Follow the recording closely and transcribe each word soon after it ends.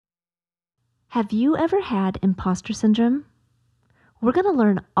Have you ever had imposter syndrome? We're going to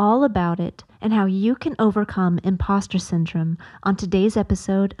learn all about it and how you can overcome imposter syndrome on today's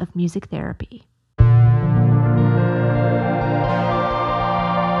episode of Music Therapy.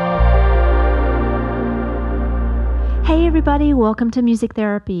 Hey everybody, welcome to Music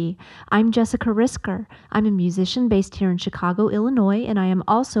Therapy. I'm Jessica Risker. I'm a musician based here in Chicago, Illinois, and I am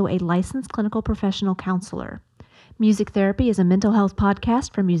also a licensed clinical professional counselor. Music Therapy is a mental health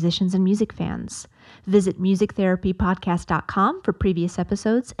podcast for musicians and music fans. Visit musictherapypodcast.com for previous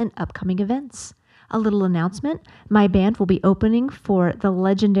episodes and upcoming events. A little announcement, my band will be opening for the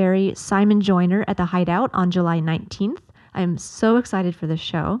legendary Simon Joyner at the Hideout on July 19th. I am so excited for this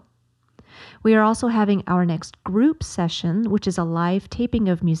show. We are also having our next group session, which is a live taping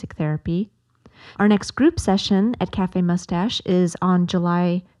of Music Therapy. Our next group session at Cafe Mustache is on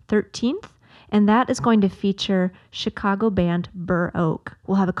July 13th. And that is going to feature Chicago band Burr Oak.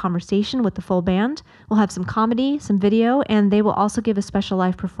 We'll have a conversation with the full band. We'll have some comedy, some video, and they will also give a special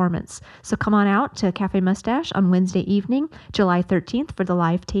live performance. So come on out to Cafe Mustache on Wednesday evening, July 13th, for the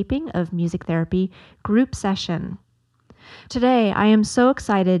live taping of Music Therapy group session. Today, I am so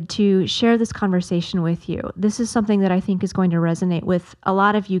excited to share this conversation with you. This is something that I think is going to resonate with a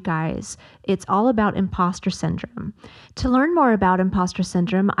lot of you guys. It's all about imposter syndrome. To learn more about imposter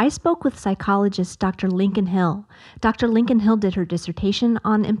syndrome, I spoke with psychologist Dr. Lincoln Hill. Dr. Lincoln Hill did her dissertation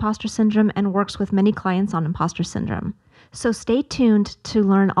on imposter syndrome and works with many clients on imposter syndrome. So stay tuned to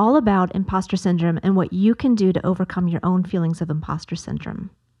learn all about imposter syndrome and what you can do to overcome your own feelings of imposter syndrome.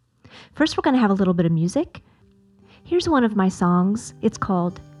 First, we're going to have a little bit of music. Here's one of my songs. It's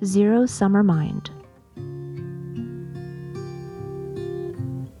called Zero Summer Mind.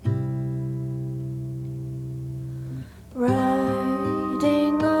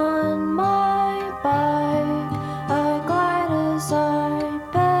 Riding on my bike, I glide as I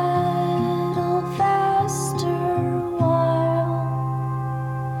pedal faster while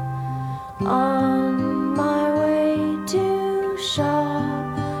on my way to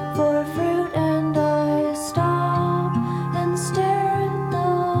shop for fruit, and I stop and stare at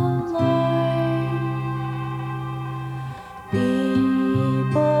the light.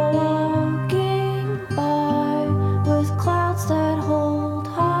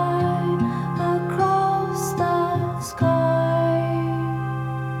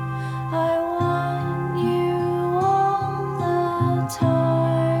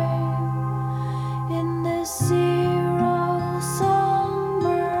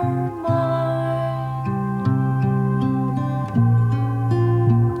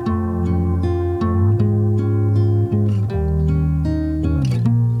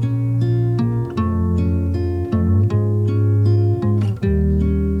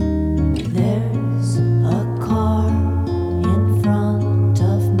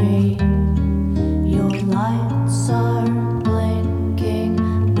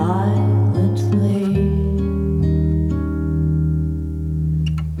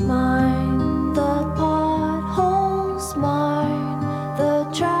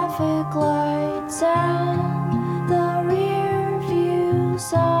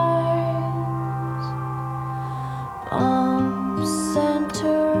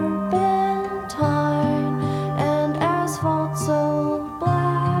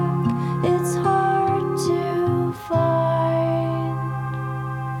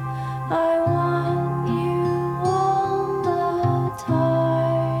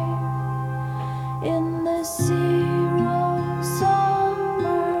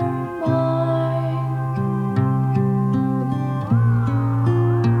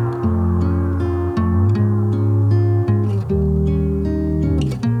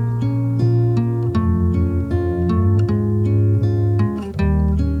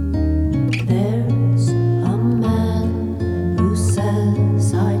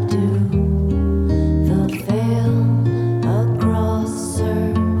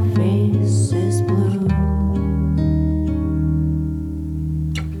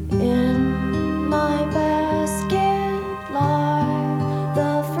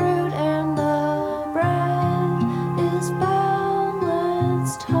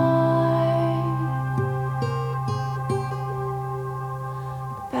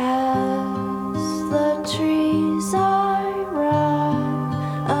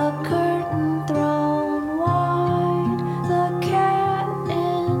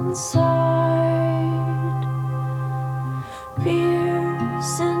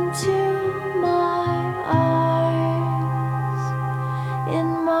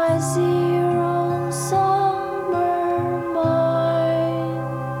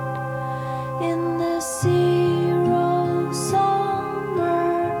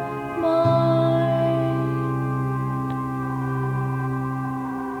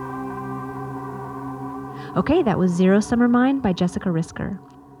 Okay, that was Zero Summer Mind by Jessica Risker.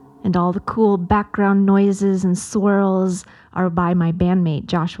 And all the cool background noises and swirls are by my bandmate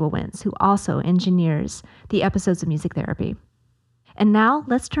Joshua Wentz, who also engineers the episodes of Music Therapy. And now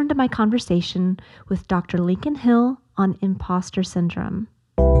let's turn to my conversation with Dr. Lincoln Hill on imposter syndrome.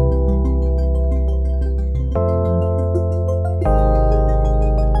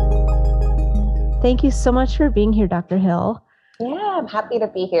 Thank you so much for being here, Dr. Hill. Yeah, I'm happy to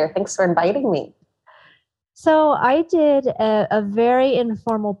be here. Thanks for inviting me. So I did a very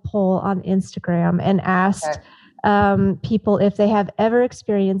informal poll on Instagram and asked people if they have ever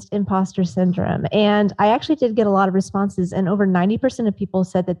experienced imposter syndrome. And I actually did get a lot of responses, and over 90% of people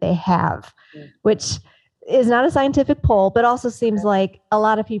said that they have, which is not a scientific poll, but also seems like a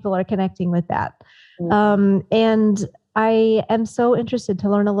lot of people are connecting with that. And I am so interested to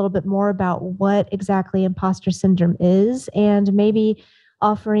learn a little bit more about what exactly imposter syndrome is, and maybe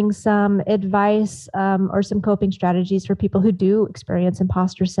offering some advice or some coping strategies for people who do experience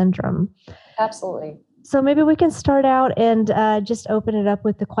imposter syndrome. Absolutely. So maybe we can start out and just open it up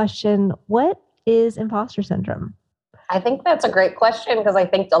with the question, what is imposter syndrome? I think that's a great question, because I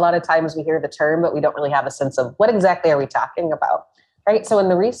think a lot of times we hear the term, but we don't really have a sense of what exactly are we talking about. Right. So in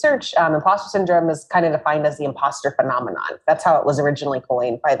the research, imposter syndrome is kind of defined as the imposter phenomenon. That's how it was originally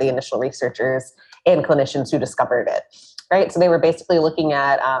coined by the initial researchers and clinicians who discovered it. Right. So they were basically looking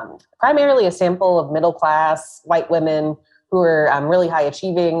at primarily a sample of middle class white women who were really high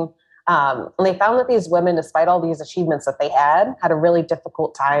achieving. And they found that these women, despite all these achievements that they had a really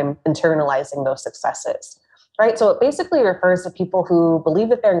difficult time internalizing those successes. Right. So it basically refers to people who believe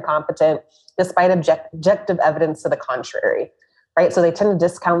that they're incompetent despite objective evidence to the contrary. Right. So they tend to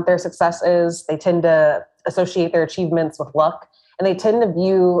discount their successes. They tend to associate their achievements with luck, and they tend to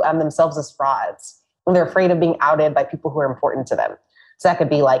view themselves as frauds. And they're afraid of being outed by people who are important to them. So that could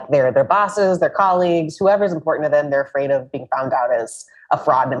be like their bosses, their colleagues, whoever's important to them. They're afraid of being found out as a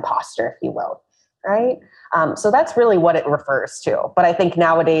fraud and imposter, if you will. Right. So that's really what it refers to. But I think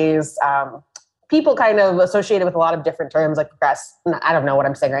nowadays, people kind of associate it with a lot of different terms, like I don't know what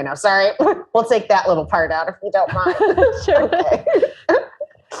I'm saying right now. Sorry. We'll take that little part out if you don't mind. Sure. Okay.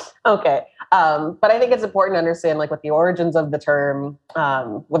 Okay. But I think it's important to understand like what the origins of the term,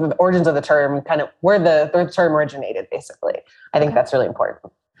 kind of where the term originated, basically. I think that's really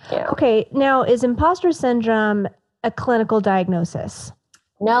important. Yeah. Okay. Now, is imposter syndrome a clinical diagnosis?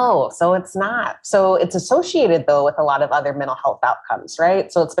 No, so it's not. So it's associated, though, with a lot of other mental health outcomes,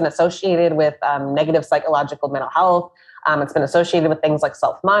 right? So it's been associated with negative psychological mental health. It's been associated with things like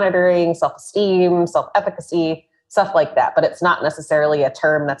self-monitoring, self-esteem, self-efficacy, stuff like that. But it's not necessarily a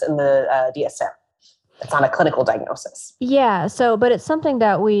term that's in the DSM. It's not a clinical diagnosis. Yeah. But it's something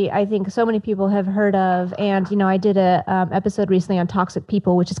that I think so many people have heard of. And, I did a episode recently on toxic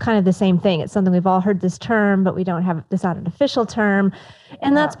people, which is kind of the same thing. It's something we've all heard this term, but we don't have this not an official term.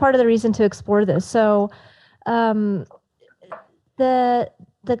 And that's part of the reason to explore this. So the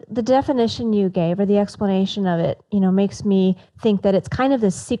definition you gave, or the explanation of it, makes me think that it's kind of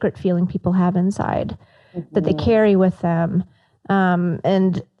this secret feeling people have inside that they carry with them.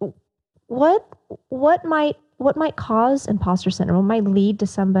 And what might cause imposter syndrome? What might lead to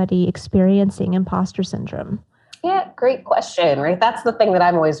somebody experiencing imposter syndrome? Yeah, great question, right? That's the thing that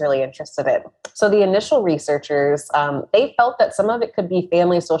I'm always really interested in. So the initial researchers, they felt that some of it could be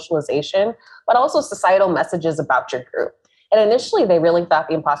family socialization, but also societal messages about your group. And initially, they really thought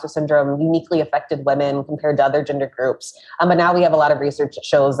the imposter syndrome uniquely affected women compared to other gender groups. But now we have a lot of research that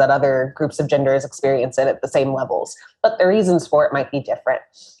shows that other groups of genders experience it at the same levels, but the reasons for it might be different.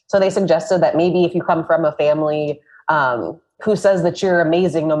 So they suggested that maybe if you come from a family who says that you're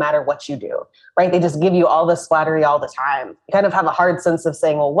amazing no matter what you do, right? They just give you all this flattery all the time. You kind of have a hard sense of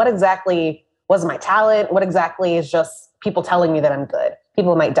saying, well, what exactly was my talent? What exactly is just people telling me that I'm good?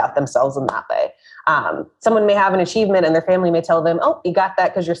 People might doubt themselves in that way. Someone may have an achievement and their family may tell them, oh, you got that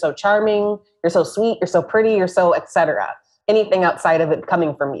because you're so charming, you're so sweet, you're so pretty, you're so et cetera. Anything outside of it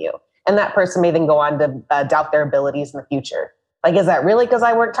coming from you. And that person may then go on to doubt their abilities in the future. Like, is that really because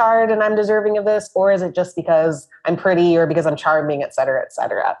I worked hard and I'm deserving of this? Or is it just because I'm pretty or because I'm charming, et cetera, et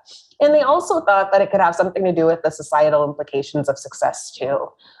cetera? And they also thought that it could have something to do with the societal implications of success too,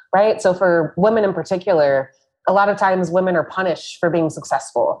 right? So for women in particular, a lot of times women are punished for being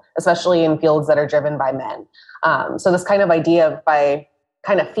successful, especially in fields that are driven by men. So this kind of idea of by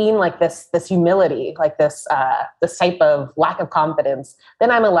kind of feeling like this humility, like this type of lack of confidence,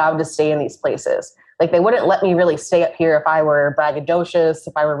 then I'm allowed to stay in these places. Like they wouldn't let me really stay up here if I were braggadocious,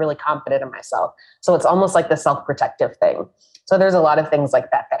 if I were really confident in myself. So it's almost like the self-protective thing. So there's a lot of things like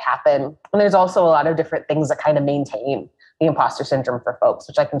that happen. And there's also a lot of different things that kind of maintain the imposter syndrome for folks,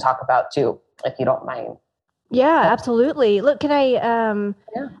 which I can talk about too, if you don't mind. Yeah, absolutely. Look, can I Yeah.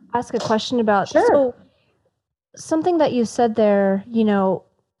 ask a question about Sure. so something that you said there,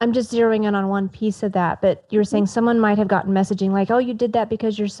 I'm just zeroing in on one piece of that, but you were saying someone might have gotten messaging like, "Oh, you did that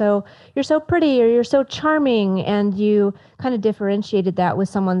because you're so pretty or you're so charming," and you kind of differentiated that with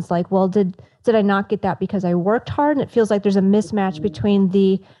someone's like, "Well, did I not get that because I worked hard?" And it feels like there's a mismatch between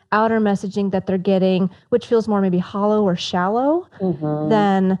the outer messaging that they're getting, which feels more maybe hollow or shallow, Mm-hmm.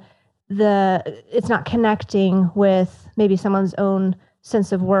 than it's not connecting with maybe someone's own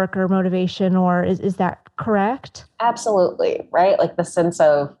sense of work or motivation, or is that correct? Absolutely, right? Like the sense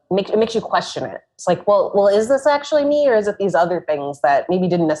of it makes you question it. It's like, well, is this actually me, or is it these other things that maybe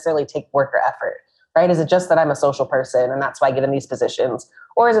didn't necessarily take work or effort? Right? Is it just that I'm a social person and that's why I get in these positions,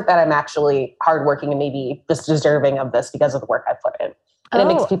 or is it that I'm actually hardworking and maybe just deserving of this because of the work I put in? And it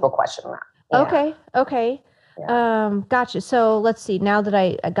makes Oh, people question that. Yeah, okay. yeah. Gotcha. So let's see. Now that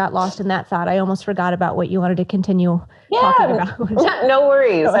I got lost in that thought, I almost forgot about what you wanted to continue talking Yeah, about. no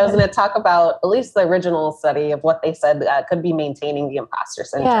worries. Go I was going ahead. to talk about at least the original study of what they said could be maintaining the imposter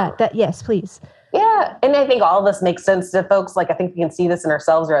Yeah, syndrome. yes, please. Yeah. And I think all of this makes sense to folks. Like, I think we can see this in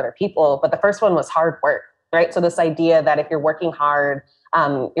ourselves or other people. But the first one was hard work, right? So, this idea that if you're working hard,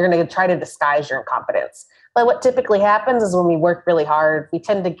 you're going to try to disguise your incompetence. But what typically happens is when we work really hard, we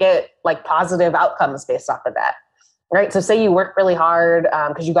tend to get like positive outcomes based off of that. Right. So, say you work really hard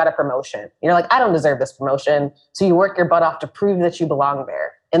because you got a promotion. You're like, I don't deserve this promotion. So, you work your butt off to prove that you belong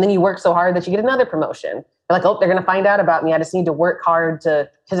there. And then you work so hard that you get another promotion. You're like, oh, they're going to find out about me. I just need to work hard to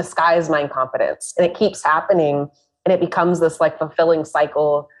disguise my incompetence. And it keeps happening. And it becomes this like fulfilling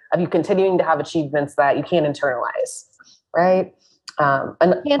cycle of you continuing to have achievements that you can't internalize. Right. And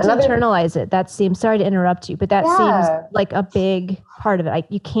Can't another, internalize it. That seems, sorry to interrupt you, but that seems yeah, like a big part of it. Like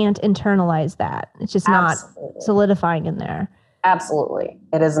you can't internalize that. It's just not absolutely. solidifying in there. Absolutely.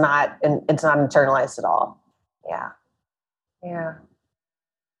 It is not, and it's not internalized at all. Yeah. Yeah.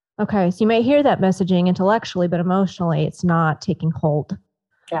 Okay, so you may hear that messaging intellectually, but emotionally, it's not taking hold.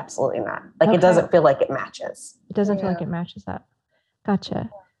 Absolutely not. Like it Okay, doesn't feel like it matches. it doesn't feel Yeah. like it matches that. Gotcha.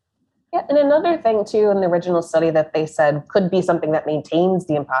 Yeah. And another thing, too, in the original study that they said could be something that maintains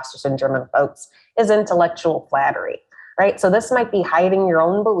the imposter syndrome in folks is intellectual flattery, right? So this might be hiding your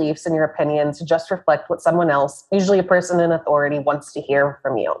own beliefs and your opinions to just reflect what someone else, usually a person in authority, wants to hear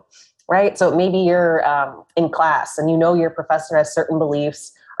from you, right? So maybe you're in class and you know your professor has certain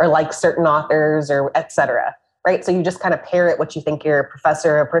beliefs or like certain authors or et cetera, right? So you just kind of parrot what you think your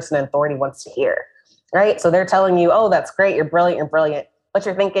professor or person in authority wants to hear, right? So they're telling you, oh, that's great, you're brilliant. But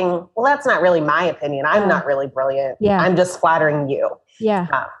you're thinking, well, that's not really my opinion. I'm not really brilliant. Yeah, I'm just flattering you. yeah.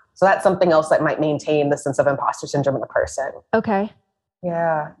 So that's something else that might maintain the sense of imposter syndrome in a person. Okay.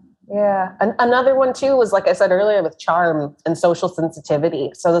 Yeah. Yeah. Another one, too, was like I said earlier with charm and social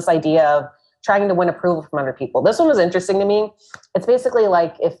sensitivity. So this idea of trying to win approval from other people. This one was interesting to me. It's basically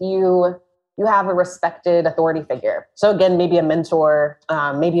like if you have a respected authority figure. So again, maybe a mentor,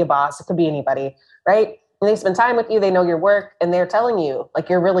 maybe a boss, it could be anybody, right? And they spend time with you, they know your work, and they're telling you like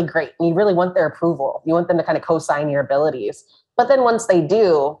you're really great and you really want their approval. You want them to kind of co-sign your abilities. But then once they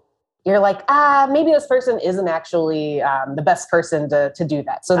do, you're like, maybe this person isn't actually the best person to do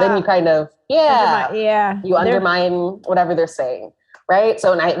that. So then you kind of, Yeah. you undermine whatever they're saying, right?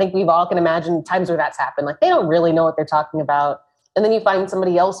 So, and I think we've all can imagine times where that's happened. Like they don't really know what they're talking about. And then you find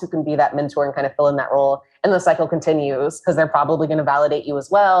somebody else who can be that mentor and kind of fill in that role. And the cycle continues because they're probably going to validate you as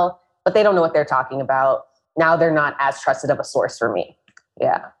well, but they don't know what they're talking about. Now they're not as trusted of a source for me.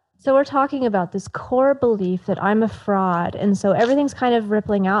 Yeah. So we're talking about this core belief that I'm a fraud. And so everything's kind of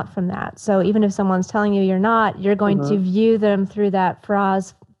rippling out from that. So even if someone's telling you you're not, you're going to view them through that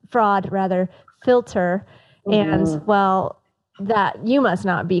fraud rather filter. And well, that you must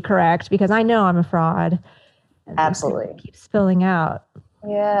not be correct because I know I'm a fraud. And Absolutely. keep spilling out.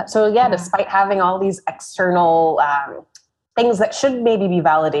 Yeah. So yeah, despite having all these external things that should maybe be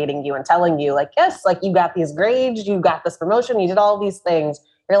validating you and telling you like, yes, like you got these grades, you got this promotion, you did all these things.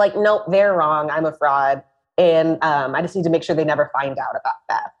 You're like, nope, they're wrong. I'm a fraud. And I just need to make sure they never find out about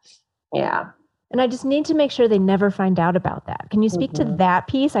that. Yeah. And I just need to make sure they never find out about that. Can you speak to that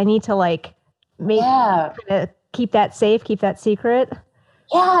piece? I need to like keep that safe, keep that secret.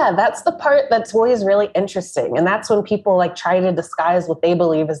 Yeah, that's the part that's always really interesting. And that's when people like try to disguise what they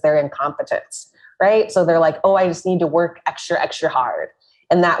believe is their incompetence, right? So they're like, oh, I just need to work extra, extra hard.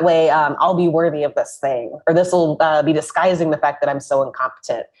 And that way I'll be worthy of this thing, or this will be disguising the fact that I'm so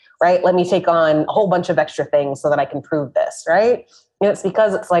incompetent, right? Let me take on a whole bunch of extra things so that I can prove this, right? And it's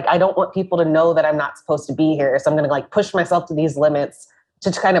because it's like, I don't want people to know that I'm not supposed to be here. So I'm going to like push myself to these limits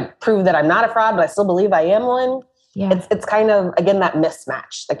to kind of prove that I'm not a fraud, but I still believe I am one. Yeah. It's kind of, again, that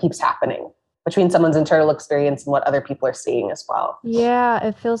mismatch that keeps happening. between someone's internal experience and what other people are seeing as well. Yeah,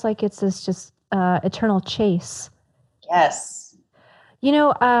 it feels like it's this just eternal chase. Yes.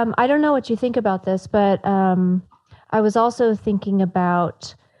 I don't know what you think about this, but I was also thinking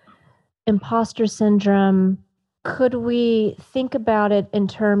about imposter syndrome. Could we think about it in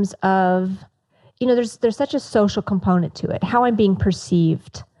terms of, there's such a social component to it, how I'm being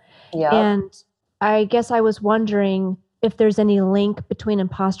perceived. Yeah. And I guess I was wondering if there's any link between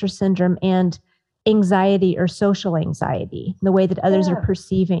imposter syndrome and anxiety or social anxiety, the way that others are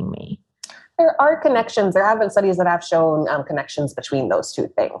perceiving me. There are connections. There have been studies that have shown connections between those two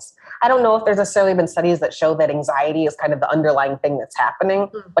things. I don't know if there's necessarily been studies that show that anxiety is kind of the underlying thing that's happening,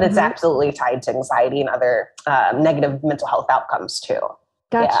 but it's absolutely tied to anxiety and other negative mental health outcomes too.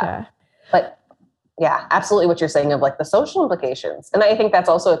 Gotcha. Yeah. But yeah, absolutely what you're saying of like the social implications. And I think that's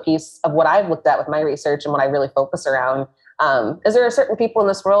also a piece of what I've looked at with my research and what I really focus around. Is there are certain people in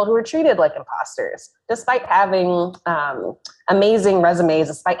this world who are treated like imposters, despite having amazing resumes,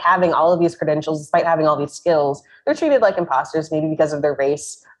 despite having all of these credentials, despite having all these skills, they're treated like imposters, maybe because of their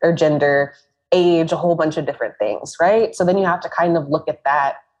race, their gender, age, a whole bunch of different things, right? So then you have to kind of look at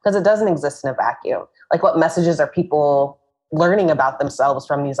that because it doesn't exist in a vacuum. Like what messages are people learning about themselves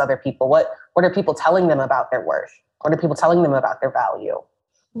from these other people? What are people telling them about their worth? What are people telling them about their value?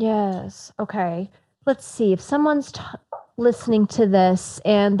 Yes. Okay. Let's see. If someone's listening to this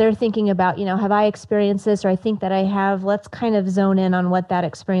and they're thinking about, have I experienced this, or I think that I have, let's kind of zone in on what that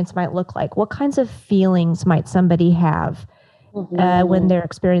experience might look like. What kinds of feelings might somebody have when they're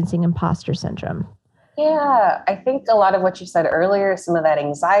experiencing imposter syndrome? Yeah, I think a lot of what you said earlier, some of that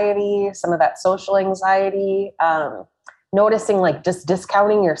anxiety, some of that social anxiety, noticing like just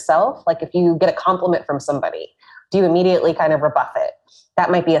discounting yourself. Like if you get a compliment from somebody, do you immediately kind of rebuff it?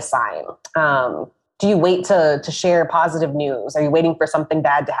 That might be a sign. Do you wait to share positive news? Are you waiting for something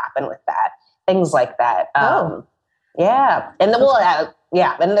bad to happen with that? Things like that. Yeah. And then,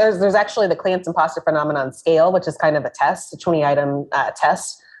 and there's actually the Clance Imposter Phenomenon Scale, which is kind of a test, a 20-item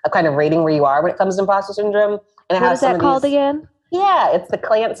test, a kind of rating where you are when it comes to imposter syndrome. And what is that called again? Yeah, it's the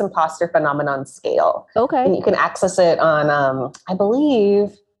Clance Imposter Phenomenon Scale. Okay. And you can access it on, I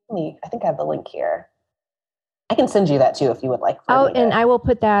believe, I think I have the link here. I can send you that too if you would like. And I will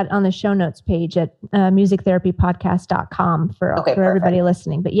put that on the show notes page at musictherapypodcast.com for everybody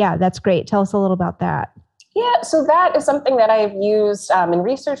listening. But yeah, that's great. Tell us a little about that. Yeah, so that is something that I've used in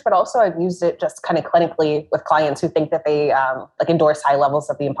research, but also I've used it just kind of clinically with clients who think that they endorse high levels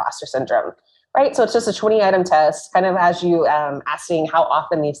of the imposter syndrome, right? So it's just a 20-item test, kind of has you asking how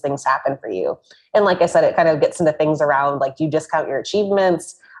often these things happen for you. And like I said, it kind of gets into things around like, do you discount your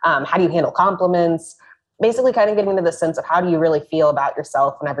achievements? How do you handle compliments? Basically kind of getting into the sense of how do you really feel about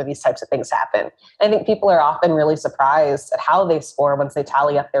yourself whenever these types of things happen. I think people are often really surprised at how they score once they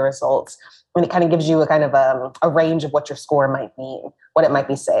tally up their results. And it kind of gives you a kind of a range of what your score might mean, what it might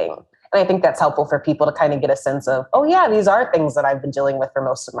be saying. And I think that's helpful for people to kind of get a sense of, oh yeah, these are things that I've been dealing with for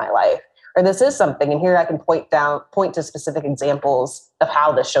most of my life. Or this is something, and here I can point to specific examples of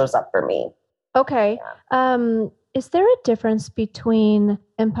how this shows up for me. Okay. Yeah. Is there a difference between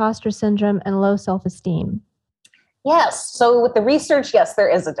imposter syndrome and low self-esteem? Yes. So with the research, yes, there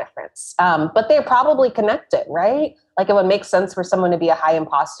is a difference. But they're probably connected, right? Like it would make sense for someone to be a high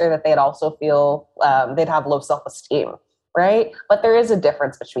imposter that they'd also feel they'd have low self-esteem, right? But there is a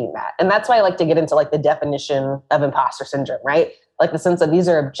difference between that. And that's why I like to get into like the definition of imposter syndrome, right? Like the sense that these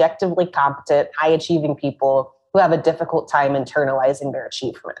are objectively competent, high achieving people who have a difficult time internalizing their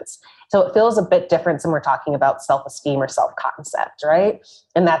achievements. So it feels a bit different when we're talking about self-esteem or self-concept, right?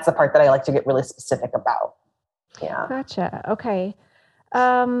 And that's the part that I like to get really specific about. Yeah. Gotcha. Okay.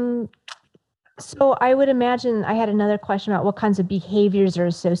 So I would imagine I had another question about what kinds of behaviors are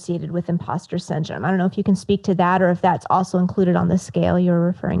associated with imposter syndrome. I don't know if you can speak to that or if that's also included on the scale you're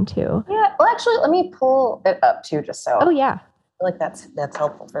referring to. Yeah. Well, actually, let me pull it up too, just so. Oh, yeah. I feel like that's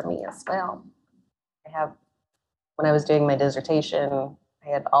helpful for me as well. When I was doing my dissertation, I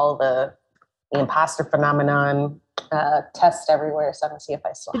had all the imposter phenomenon tests everywhere. So I'm going to see if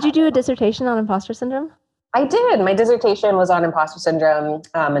I still Did you do a dissertation on imposter syndrome? I did. My dissertation was on imposter syndrome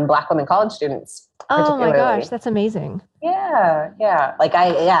in Black women college students. Oh my gosh, that's amazing. Yeah.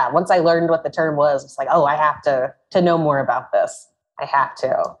 Once I learned what the term was, it's like, oh, I have to know more about this. I have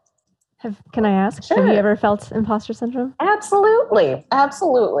to. Can I ask? Sure. Have you ever felt imposter syndrome? Absolutely.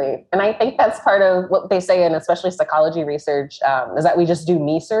 And I think that's part of what they say in especially psychology research is that we just do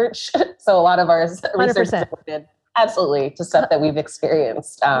me search. So a lot of our 100%. Research is related absolutely to stuff that we've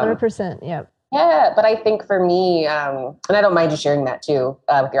experienced. 100%. Yeah. Yeah. But I think for me, and I don't mind you sharing that too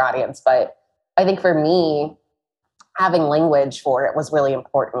with your audience, but I think for me, having language for it was really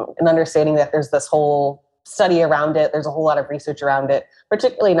important, and understanding that there's this whole study around it. There's a whole lot of research around it,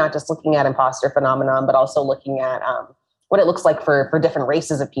 particularly not just looking at imposter phenomenon, but also looking at what it looks like for different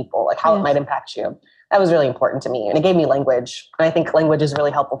races of people, like how it might impact you. That was really important to me. And it gave me language. And I think language is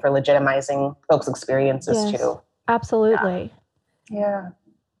really helpful for legitimizing folks' experiences too. Absolutely. Yeah.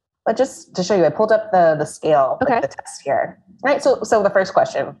 But just to show you, I pulled up the scale, like the test here. Right. So the first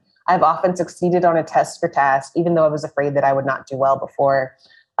question, I've often succeeded on a test or task, even though I was afraid that I would not do well before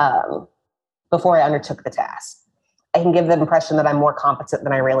I undertook the task. I can give the impression that I'm more competent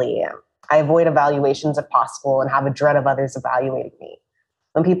than I really am. I avoid evaluations if possible and have a dread of others evaluating me.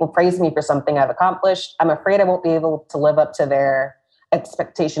 When people praise me for something I've accomplished, I'm afraid I won't be able to live up to their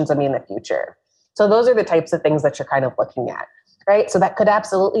expectations of me in the future. So those are the types of things that you're kind of looking at, right? So that could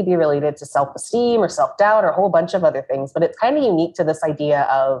absolutely be related to self-esteem or self-doubt or a whole bunch of other things, but it's kind of unique to this idea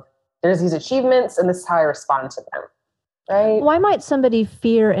of there's these achievements and this is how I respond to them, right? Why might somebody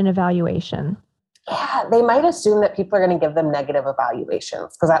fear an evaluation? Yeah, they might assume that people are going to give them negative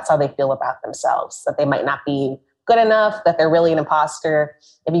evaluations because that's how they feel about themselves, that they might not be good enough, that they're really an imposter.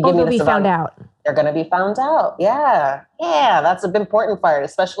 If you give me this found out. They're going to be found out. Yeah, that's an important part,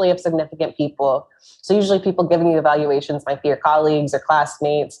 especially of significant people. So usually people giving you evaluations might be your colleagues or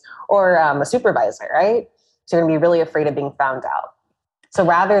classmates or a supervisor, right? So you're going to be really afraid of being found out. So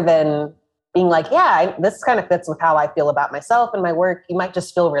rather than being like, this kind of fits with how I feel about myself and my work, you might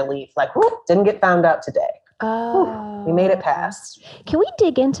just feel relief, like, whoop, didn't get found out today. Oh, we made it past. Can we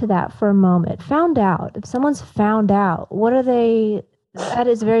dig into that for a moment? Found out. If someone's found out, what are they? That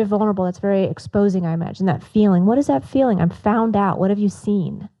is very vulnerable. That's very exposing, I imagine, that feeling. What is that feeling? I'm found out. What have you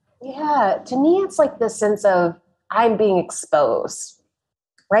seen? Yeah, to me, it's like this sense of I'm being exposed.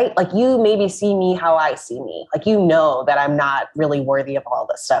 Right? Like you maybe see me how I see me. Like, you know that I'm not really worthy of all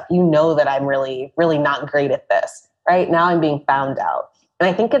this stuff. You know that I'm really, really not great at this. Right? Now I'm being found out. And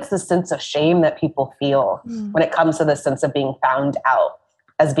I think it's the sense of shame that people feel when it comes to the sense of being found out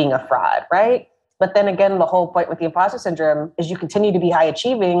as being a fraud. Right? But then again, the whole point with the imposter syndrome is you continue to be high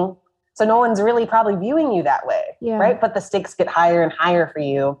achieving. So no one's really probably viewing you that way. Yeah. Right? But the stakes get higher and higher for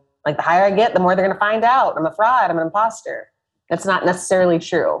you. Like the higher I get, the more they're going to find out. I'm a fraud. I'm an imposter. It's not necessarily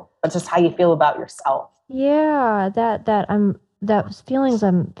true, but just how you feel about yourself. Yeah, that feelings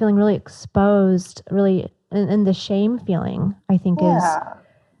I'm feeling really exposed, really, and the shame feeling I think is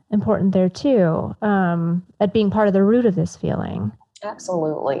important there too. At being part of the root of this feeling.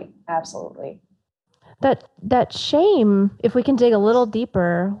 Absolutely. That shame, if we can dig a little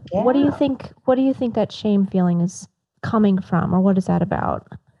deeper, what do you think that shame feeling is coming from, or what is that about?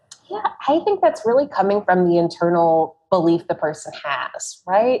 Yeah, I think that's really coming from the internal belief the person has,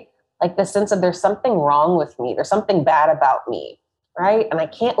 right? Like the sense of there's something wrong with me. There's something bad about me, right? And I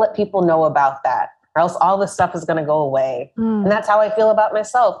can't let people know about that, or else all this stuff is going to go away. And that's how I feel about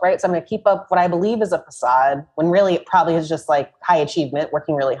myself, right? So I'm going to keep up what I believe is a facade when really it probably is just like high achievement,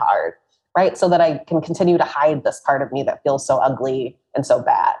 working really hard, right? So that I can continue to hide this part of me that feels so ugly and so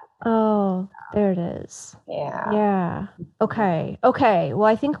bad. Oh, there it is. Yeah. Okay. Well,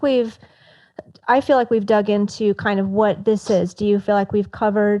 I feel like we've dug into kind of what this is. Do you feel like we've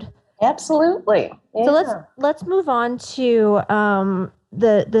covered? Absolutely. Yeah. So let's move on to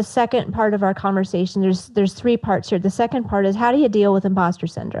the second part of our conversation. There's three parts here. The second part is, how do you deal with imposter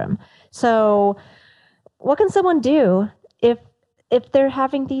syndrome? So what can someone do if they're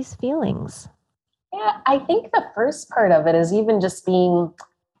having these feelings? Yeah, I think the first part of it is even just being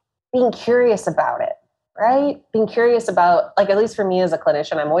curious about it. Right? Being curious about, like, at least for me as a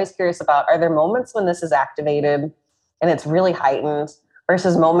clinician, I'm always curious about, are there moments when this is activated and it's really heightened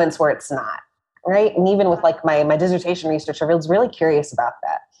versus moments where it's not, right? And even with like my dissertation research, I was really curious about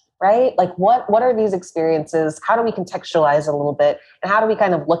that, right? Like what are these experiences? How do we contextualize it a little bit? And how do we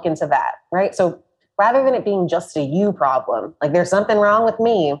kind of look into that, right? So rather than it being just a you problem, like there's something wrong with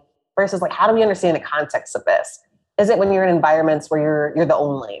me, versus like, how do we understand the context of this? Is it when you're in environments where you're the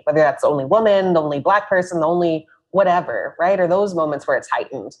only, whether that's the only woman, the only Black person, the only whatever, right? Or those moments where it's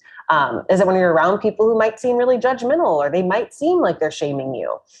heightened? Is it when you're around people who might seem really judgmental, or they might seem like they're shaming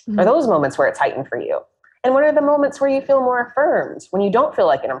you? Are those moments where it's heightened for you? And what are the moments where you feel more affirmed, when you don't feel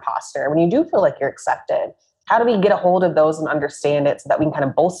like an imposter, when you do feel like you're accepted? How do we get a hold of those and understand it so that we can kind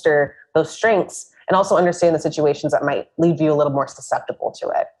of bolster those strengths and also understand the situations that might leave you a little more susceptible to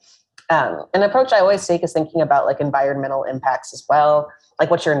it? An approach I always take is thinking about like environmental impacts as well. Like,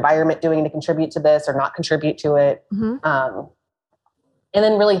 what's your environment doing to contribute to this or not contribute to it? And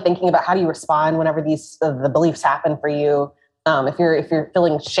then really thinking about, how do you respond whenever these the beliefs happen for you? If you're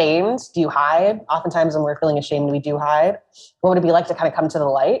feeling shamed, do you hide? Oftentimes when we're feeling ashamed, we do hide. What would it be like to kind of come to the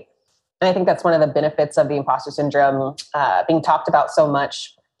light? And I think that's one of the benefits of the imposter syndrome being talked about so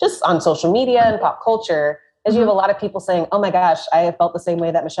much just on social media and pop culture is you have a lot of people saying, oh my gosh, I have felt the same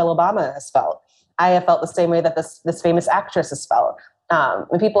way that Michelle Obama has felt. I have felt the same way that this famous actress has felt.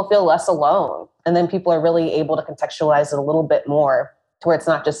 And people feel less alone. And then people are really able to contextualize it a little bit more to where it's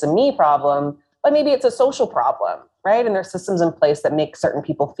not just a me problem, but maybe it's a social problem, right? And there's systems in place that make certain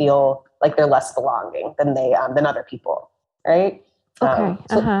people feel like they're less belonging than than other people, right? Okay.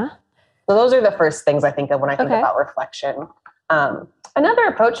 So those are the first things I think of when I think about reflection. Another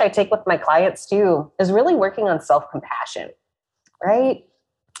approach I take with my clients too is really working on self-compassion, right?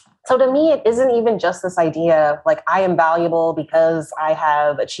 So to me, it isn't even just this idea of like, I am valuable because I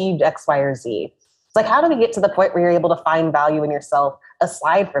have achieved X, Y, or Z. It's like, how do we get to the point where you're able to find value in yourself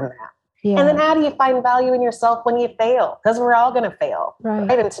aside from that? Yeah. And then how do you find value in yourself when you fail? Because we're all going to fail,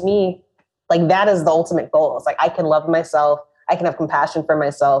 right? And to me, like that is the ultimate goal. It's like, I can love myself. I can have compassion for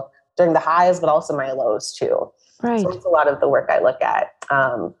myself during the highs, but also my lows too. Right. So it's a lot of the work I look at.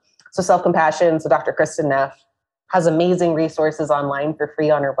 So self-compassion. So Dr. Kristin Neff has amazing resources online for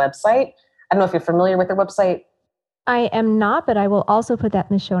free on her website. I don't know if you're familiar with her website. I am not, but I will also put that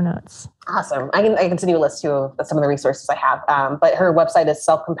in the show notes. Awesome. I can send you a list too of some of the resources I have. But her website is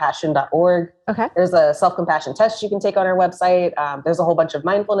selfcompassion.org. Okay. There's a self-compassion test you can take on her website. There's a whole bunch of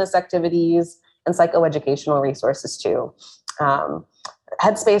mindfulness activities and psychoeducational resources too.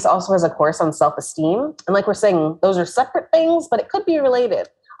 Headspace also has a course on self-esteem. And like we're saying, those are separate things, but it could be related.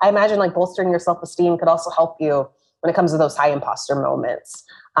 I imagine like bolstering your self-esteem could also help you when it comes to those high imposter moments.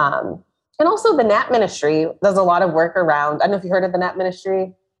 And also the NAP ministry does a lot of work around, I don't know if you heard of the NAP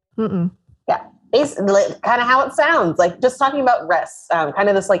ministry. Mm-mm. Yeah, basically kind of how it sounds, like just talking about rest, kind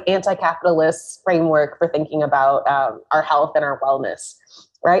of this like anti-capitalist framework for thinking about our health and our wellness,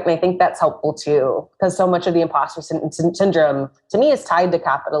 right? And I think that's helpful too, because so much of the imposter syndrome to me is tied to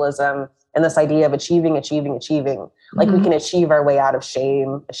capitalism and this idea of achieving. Like we can achieve our way out of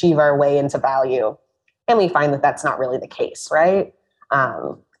shame, achieve our way into value. And we find that that's not really the case, right?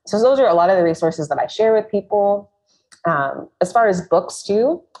 So those are a lot of the resources that I share with people. As far as books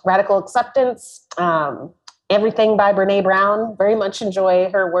too, Radical Acceptance, everything by Brene Brown. Very much enjoy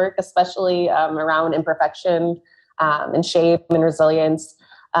her work, especially around imperfection and shame and resilience.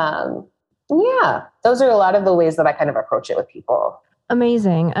 Yeah, those are a lot of the ways that I kind of approach it with people.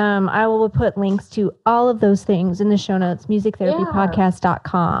 Amazing. I will put links to all of those things in the show notes,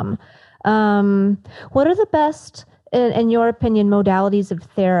 musictherapypodcast.com. What are the best, in your opinion, modalities of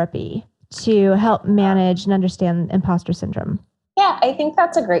therapy to help manage and understand imposter syndrome? Yeah, I think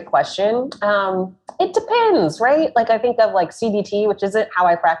that's a great question. It depends, right? Like I think of like CBT, which isn't how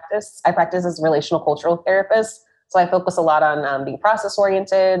I practice. I practice as a relational cultural therapist. So I focus a lot on being process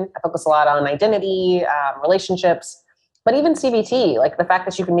oriented. I focus a lot on identity, relationships. But even CBT, like the fact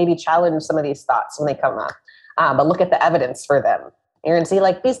that you can maybe challenge some of these thoughts when they come up, but look at the evidence for them. You're going to see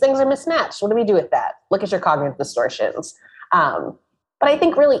like these things are mismatched. What do we do with that? Look at your cognitive distortions. But I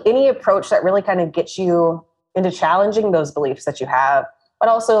think really any approach that really kind of gets you into challenging those beliefs that you have, but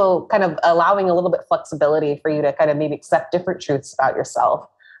also kind of allowing a little bit flexibility for you to kind of maybe accept different truths about yourself,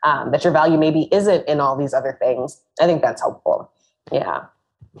 that your value maybe isn't in all these other things. I think that's helpful. Yeah.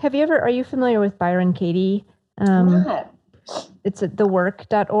 Are you familiar with Byron Katie? It's at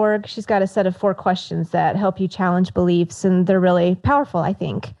thework.org. She's got a set of 4 questions that help you challenge beliefs, and they're really powerful, I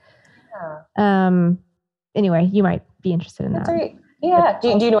think. Yeah. Anyway, you might be interested in that. That's great. Yeah. Do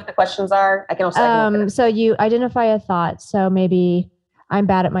you know what the questions are? I can also. So you identify a thought. So maybe I'm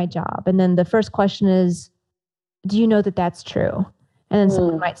bad at my job. And then the first question is, do you know that that's true? And then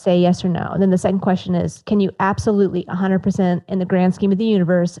someone might say yes or no. And then the second question is, can you absolutely 100% in the grand scheme of the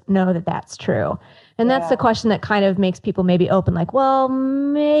universe know that that's true? And that's the question that kind of makes people maybe open, like, well,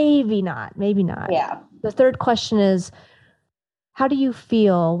 maybe not. Yeah. The third question is, how do you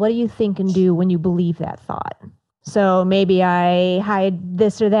feel? What do you think and do when you believe that thought? So maybe I hide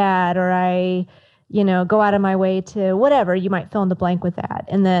this or that, or I, go out of my way to whatever. You might fill in the blank with that.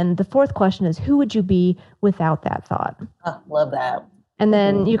 And then the fourth question is, who would you be without that thought? Oh, love that. And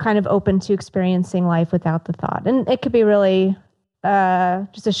then you kind of open to experiencing life without the thought. And it could be really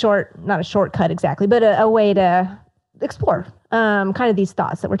just not a shortcut exactly, but a way to explore kind of these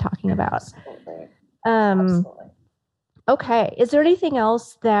thoughts that we're talking about. Absolutely. Okay. Is there anything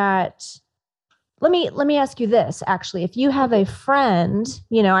else that, let me ask you this, actually, if you have a friend,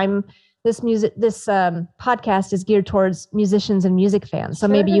 this podcast is geared towards musicians and music fans. So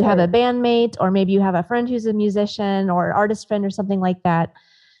maybe you have a bandmate, or maybe you have a friend who's a musician or artist friend or something like that.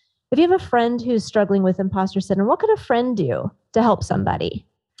 If you have a friend who's struggling with imposter syndrome, what could a friend do to help somebody?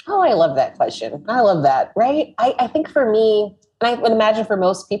 Oh, I love that question. I love that, right? I think for me, And I would imagine for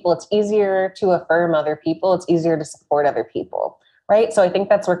most people, it's easier to affirm other people. It's easier to support other people, right? So I think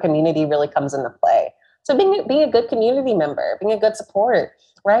that's where community really comes into play. So being a good community member, being a good support,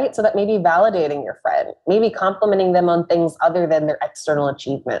 right? So that maybe validating your friend, maybe complimenting them on things other than their external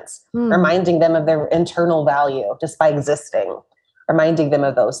achievements, reminding them of their internal value just by existing, reminding them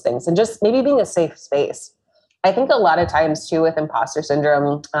of those things, and just maybe being a safe space. I think a lot of times too with imposter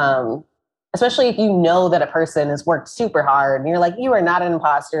syndrome, especially if you know that a person has worked super hard and you're like, you are not an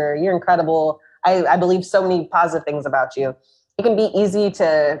imposter, you're incredible. I believe so many positive things about you. It can be easy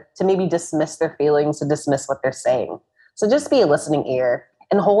to maybe dismiss their feelings, to dismiss what they're saying. So just be a listening ear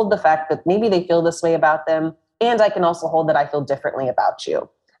and hold the fact that maybe they feel this way about them. And I can also hold that I feel differently about you.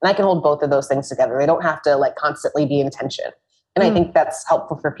 And I can hold both of those things together. They don't have to like constantly be in tension. And I think that's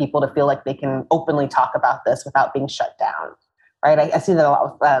helpful for people to feel like they can openly talk about this without being shut down, right? I see that a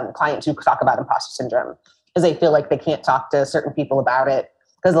lot with clients who talk about imposter syndrome because they feel like they can't talk to certain people about it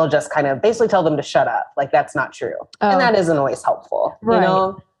because they'll just kind of basically tell them to shut up. Like, that's not true. And that isn't always helpful, right. You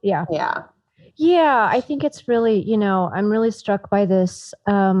know? Yeah. Yeah. Yeah. I think it's really, I'm really struck by this,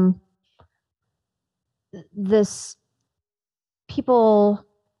 this people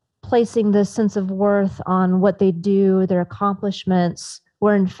placing this sense of worth on what they do, their accomplishments,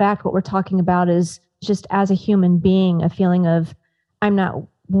 where in fact, what we're talking about is just as a human being, a feeling of I'm not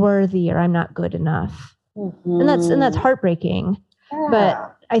worthy or I'm not good enough. And that's heartbreaking. Yeah.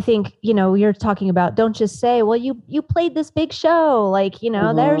 But I think, you're talking about, don't just say, well, you played this big show, like,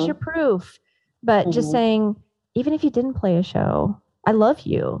 there's your proof. But just saying, even if you didn't play a show, I love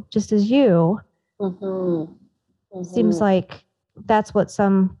you just as you. Seems like that's what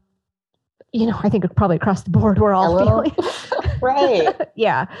some, I think probably across the board, we're all feeling. Right.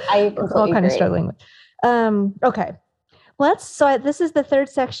 Yeah. I we're all kind of struggling with. Okay. So this is the third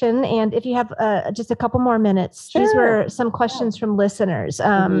section. And if you have just a couple more minutes, sure. These were some questions from listeners.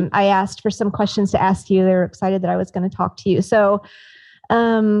 I asked for some questions to ask you. They were excited that I was going to talk to you. So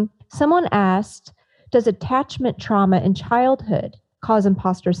someone asked, does attachment trauma in childhood cause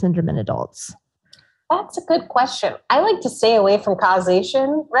imposter syndrome in adults? That's a good question. I like to stay away from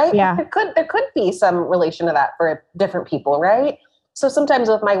causation, right? Yeah. There could be some relation to that for different people, right? So sometimes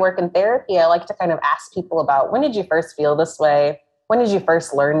with my work in therapy, I like to kind of ask people about, when did you first feel this way? When did you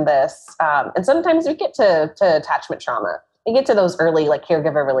first learn this? And sometimes we get to attachment trauma. We get to those early like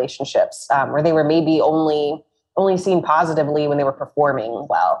caregiver relationships where they were maybe only seen positively when they were performing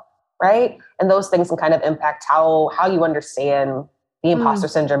well, right? And those things can kind of impact how you understand the imposter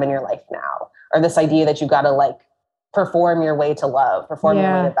syndrome in your life now, or this idea that you got to like perform your way to love, perform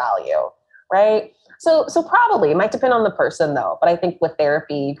your way to value, right? So probably it might depend on the person though, but I think with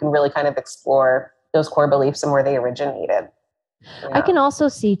therapy, you can really kind of explore those core beliefs and where they originated. Yeah. I can also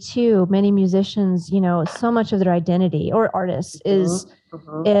see too, many musicians, so much of their identity or artists is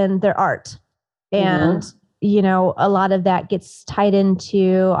in their art. And, a lot of that gets tied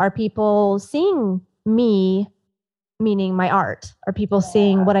into, are people seeing me, meaning my art? Are people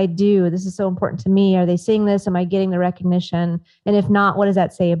seeing what I do? This is so important to me. Are they seeing this? Am I getting the recognition? And if not, what does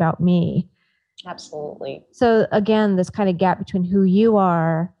that say about me? Absolutely. So again, this kind of gap between who you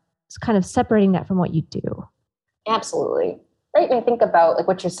are is kind of separating that from what you do. Absolutely. Right. And I think about like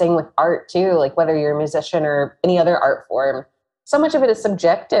what you're saying with art too, like whether you're a musician or any other art form, so much of it is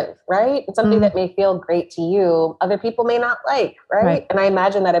subjective, right? It's something that may feel great to you, other people may not like, right? And I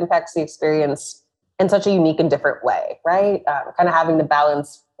imagine that impacts the experience in such a unique and different way, right? Kind of having to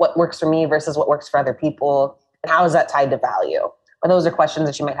balance what works for me versus what works for other people. And how is that tied to value? But those are questions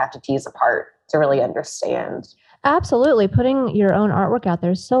that you might have to tease apart to really understand. Absolutely. Putting your own artwork out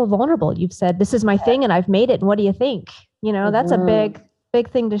there is so vulnerable. You've said, this is my thing and I've made it. And what do you think? That's a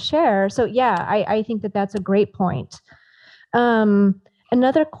big thing to share. So yeah, I think that that's a great point.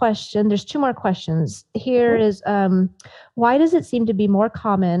 Another question, there's two more questions. Here is, why does it seem to be more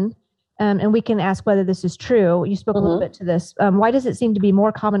common, and we can ask whether this is true. You spoke a little bit to this. Why does it seem to be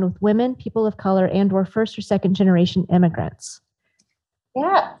more common with women, people of color, and or first or second generation immigrants?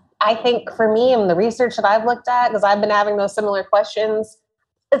 Yeah, I think for me and the research that I've looked at, because I've been having those similar questions,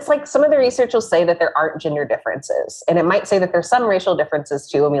 it's like some of the research will say that there aren't gender differences. And it might say that there's some racial differences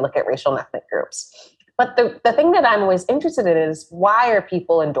too when we look at racial and ethnic groups. But the thing that I'm always interested in is, why are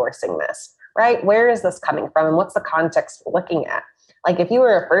people endorsing this, right? Where is this coming from? And what's the context we're looking at? Like if you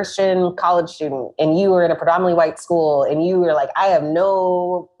were a first-gen college student and you were in a predominantly white school and you were like, I have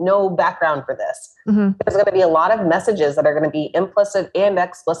no background for this, there's going to be a lot of messages that are going to be implicit and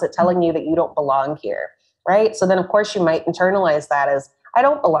explicit telling you that you don't belong here, right? So then, of course, you might internalize that as, I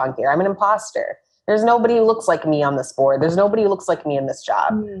don't belong here. I'm an imposter. There's nobody who looks like me on this board. There's nobody who looks like me in this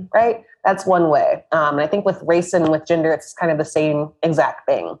job, right? That's one way. And I think with race and with gender, it's kind of the same exact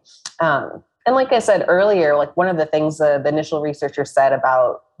thing. And like I said earlier, like one of the things the initial researcher said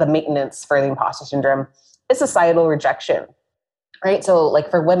about the maintenance for the imposter syndrome is societal rejection, right? So like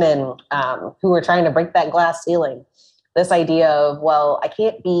for women who are trying to break that glass ceiling, this idea of, well, I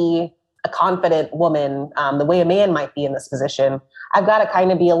can't be a confident woman the way a man might be in this position. I've got to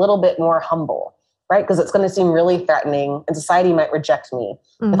kind of be a little bit more humble, right? Because it's going to seem really threatening and society might reject me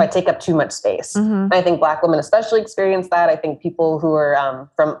if I take up too much space. And I think Black women especially experience that. I think people who are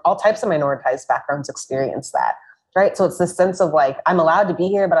from all types of minoritized backgrounds experience that, right? So it's this sense of like, I'm allowed to be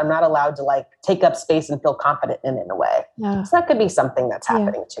here, but I'm not allowed to like take up space and feel confident in it in a way. Yeah. So that could be something that's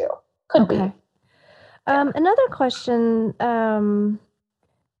happening too. Could be. Another question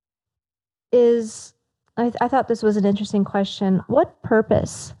is, I thought this was an interesting question. What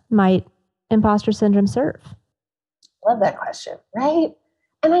purpose might imposter syndrome serve? Love that question, right?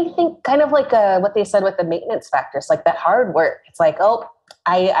 And I think kind of like what they said with the maintenance factors, like that hard work. It's like, oh,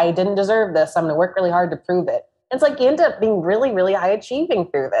 I didn't deserve this. I'm going to work really hard to prove it. It's like you end up being really, really high achieving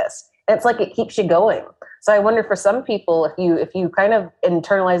through this. And it's like it keeps you going. So I wonder for some people, if you kind of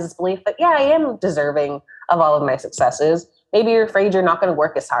internalize this belief that, yeah, I am deserving of all of my successes, maybe you're afraid you're not going to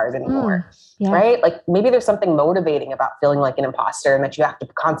work as hard anymore, right? Like maybe there's something motivating about feeling like an imposter and that you have to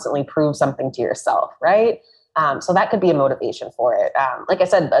constantly prove something to yourself, right? So that could be a motivation for it. Like I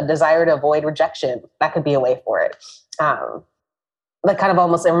said, a desire to avoid rejection, that could be a way for it. Like kind of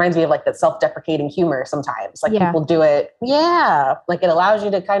almost, it reminds me of like that self-deprecating humor sometimes. Like people do it. Yeah. Like it allows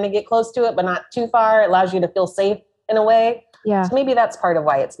you to kind of get close to it, but not too far. It allows you to feel safe in a way. Yeah. So maybe that's part of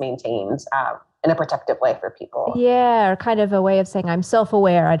why it's maintained in a protective way for people. Yeah. Or kind of a way of saying, I'm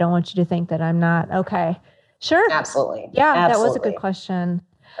self-aware. I don't want you to think that I'm not. Okay. Sure. Absolutely. Yeah. Absolutely. That was a good question.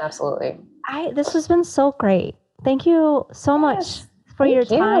 Absolutely. This has been so great. Thank you so much for your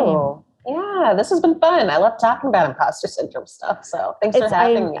time. Yeah, this has been fun. I love talking about imposter syndrome stuff. So thanks for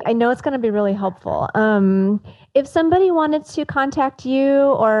having me. I know it's going to be really helpful. If somebody wanted to contact you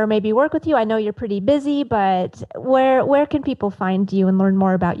or maybe work with you, I know you're pretty busy, but where can people find you and learn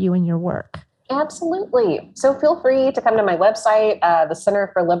more about you and your work? Absolutely. So feel free to come to my website, the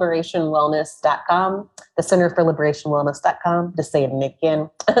Center for Liberation Wellness.com, the Center for Liberation Wellness.com, to say it again.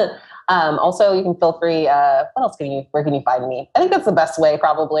 Also, you can feel free, where can you find me? I think that's the best way,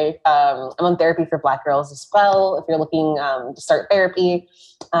 probably. I'm on Therapy for Black Girls as well. If you're looking to start therapy,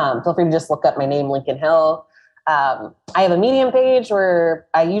 feel free to just look up my name, Lincoln Hill. I have a Medium page where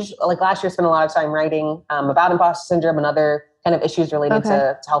I usually, like last year, spent a lot of time writing about imposter syndrome and other kind of issues related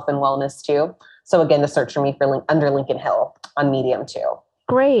to health and wellness too. So again, to search for me under Lincoln Hill on Medium too.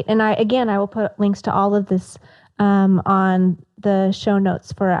 Great. And I will put links to all of this on the show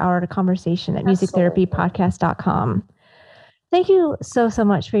notes for our conversation at musictherapypodcast.com. Thank you so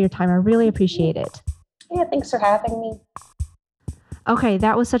much for your time. I really appreciate it. Yeah, thanks for having me. Okay,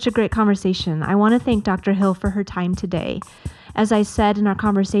 that was such a great conversation. I want to thank Dr. Hill for her time today. As I said in our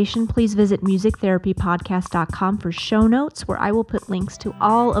conversation, please visit musictherapypodcast.com for show notes, where I will put links to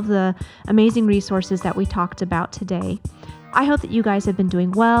all of the amazing resources that we talked about today. I hope that you guys have been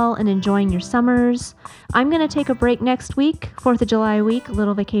doing well and enjoying your summers. I'm going to take a break next week, 4th of July week, a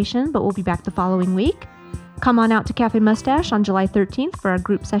little vacation, but we'll be back the following week. Come on out to Cafe Mustache on July 13th for our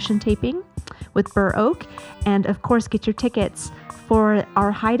group session taping with Burr Oak. And of course, get your tickets for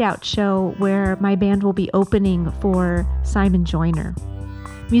our Hideout show where my band will be opening for Simon Joyner.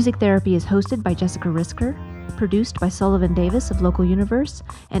 Music Therapy is hosted by Jessica Risker, produced by Sullivan Davis of Local Universe,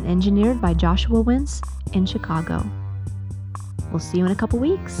 and engineered by Joshua Wentz in Chicago. We'll see you in a couple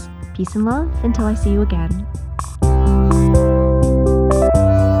weeks. Peace and love until I see you again.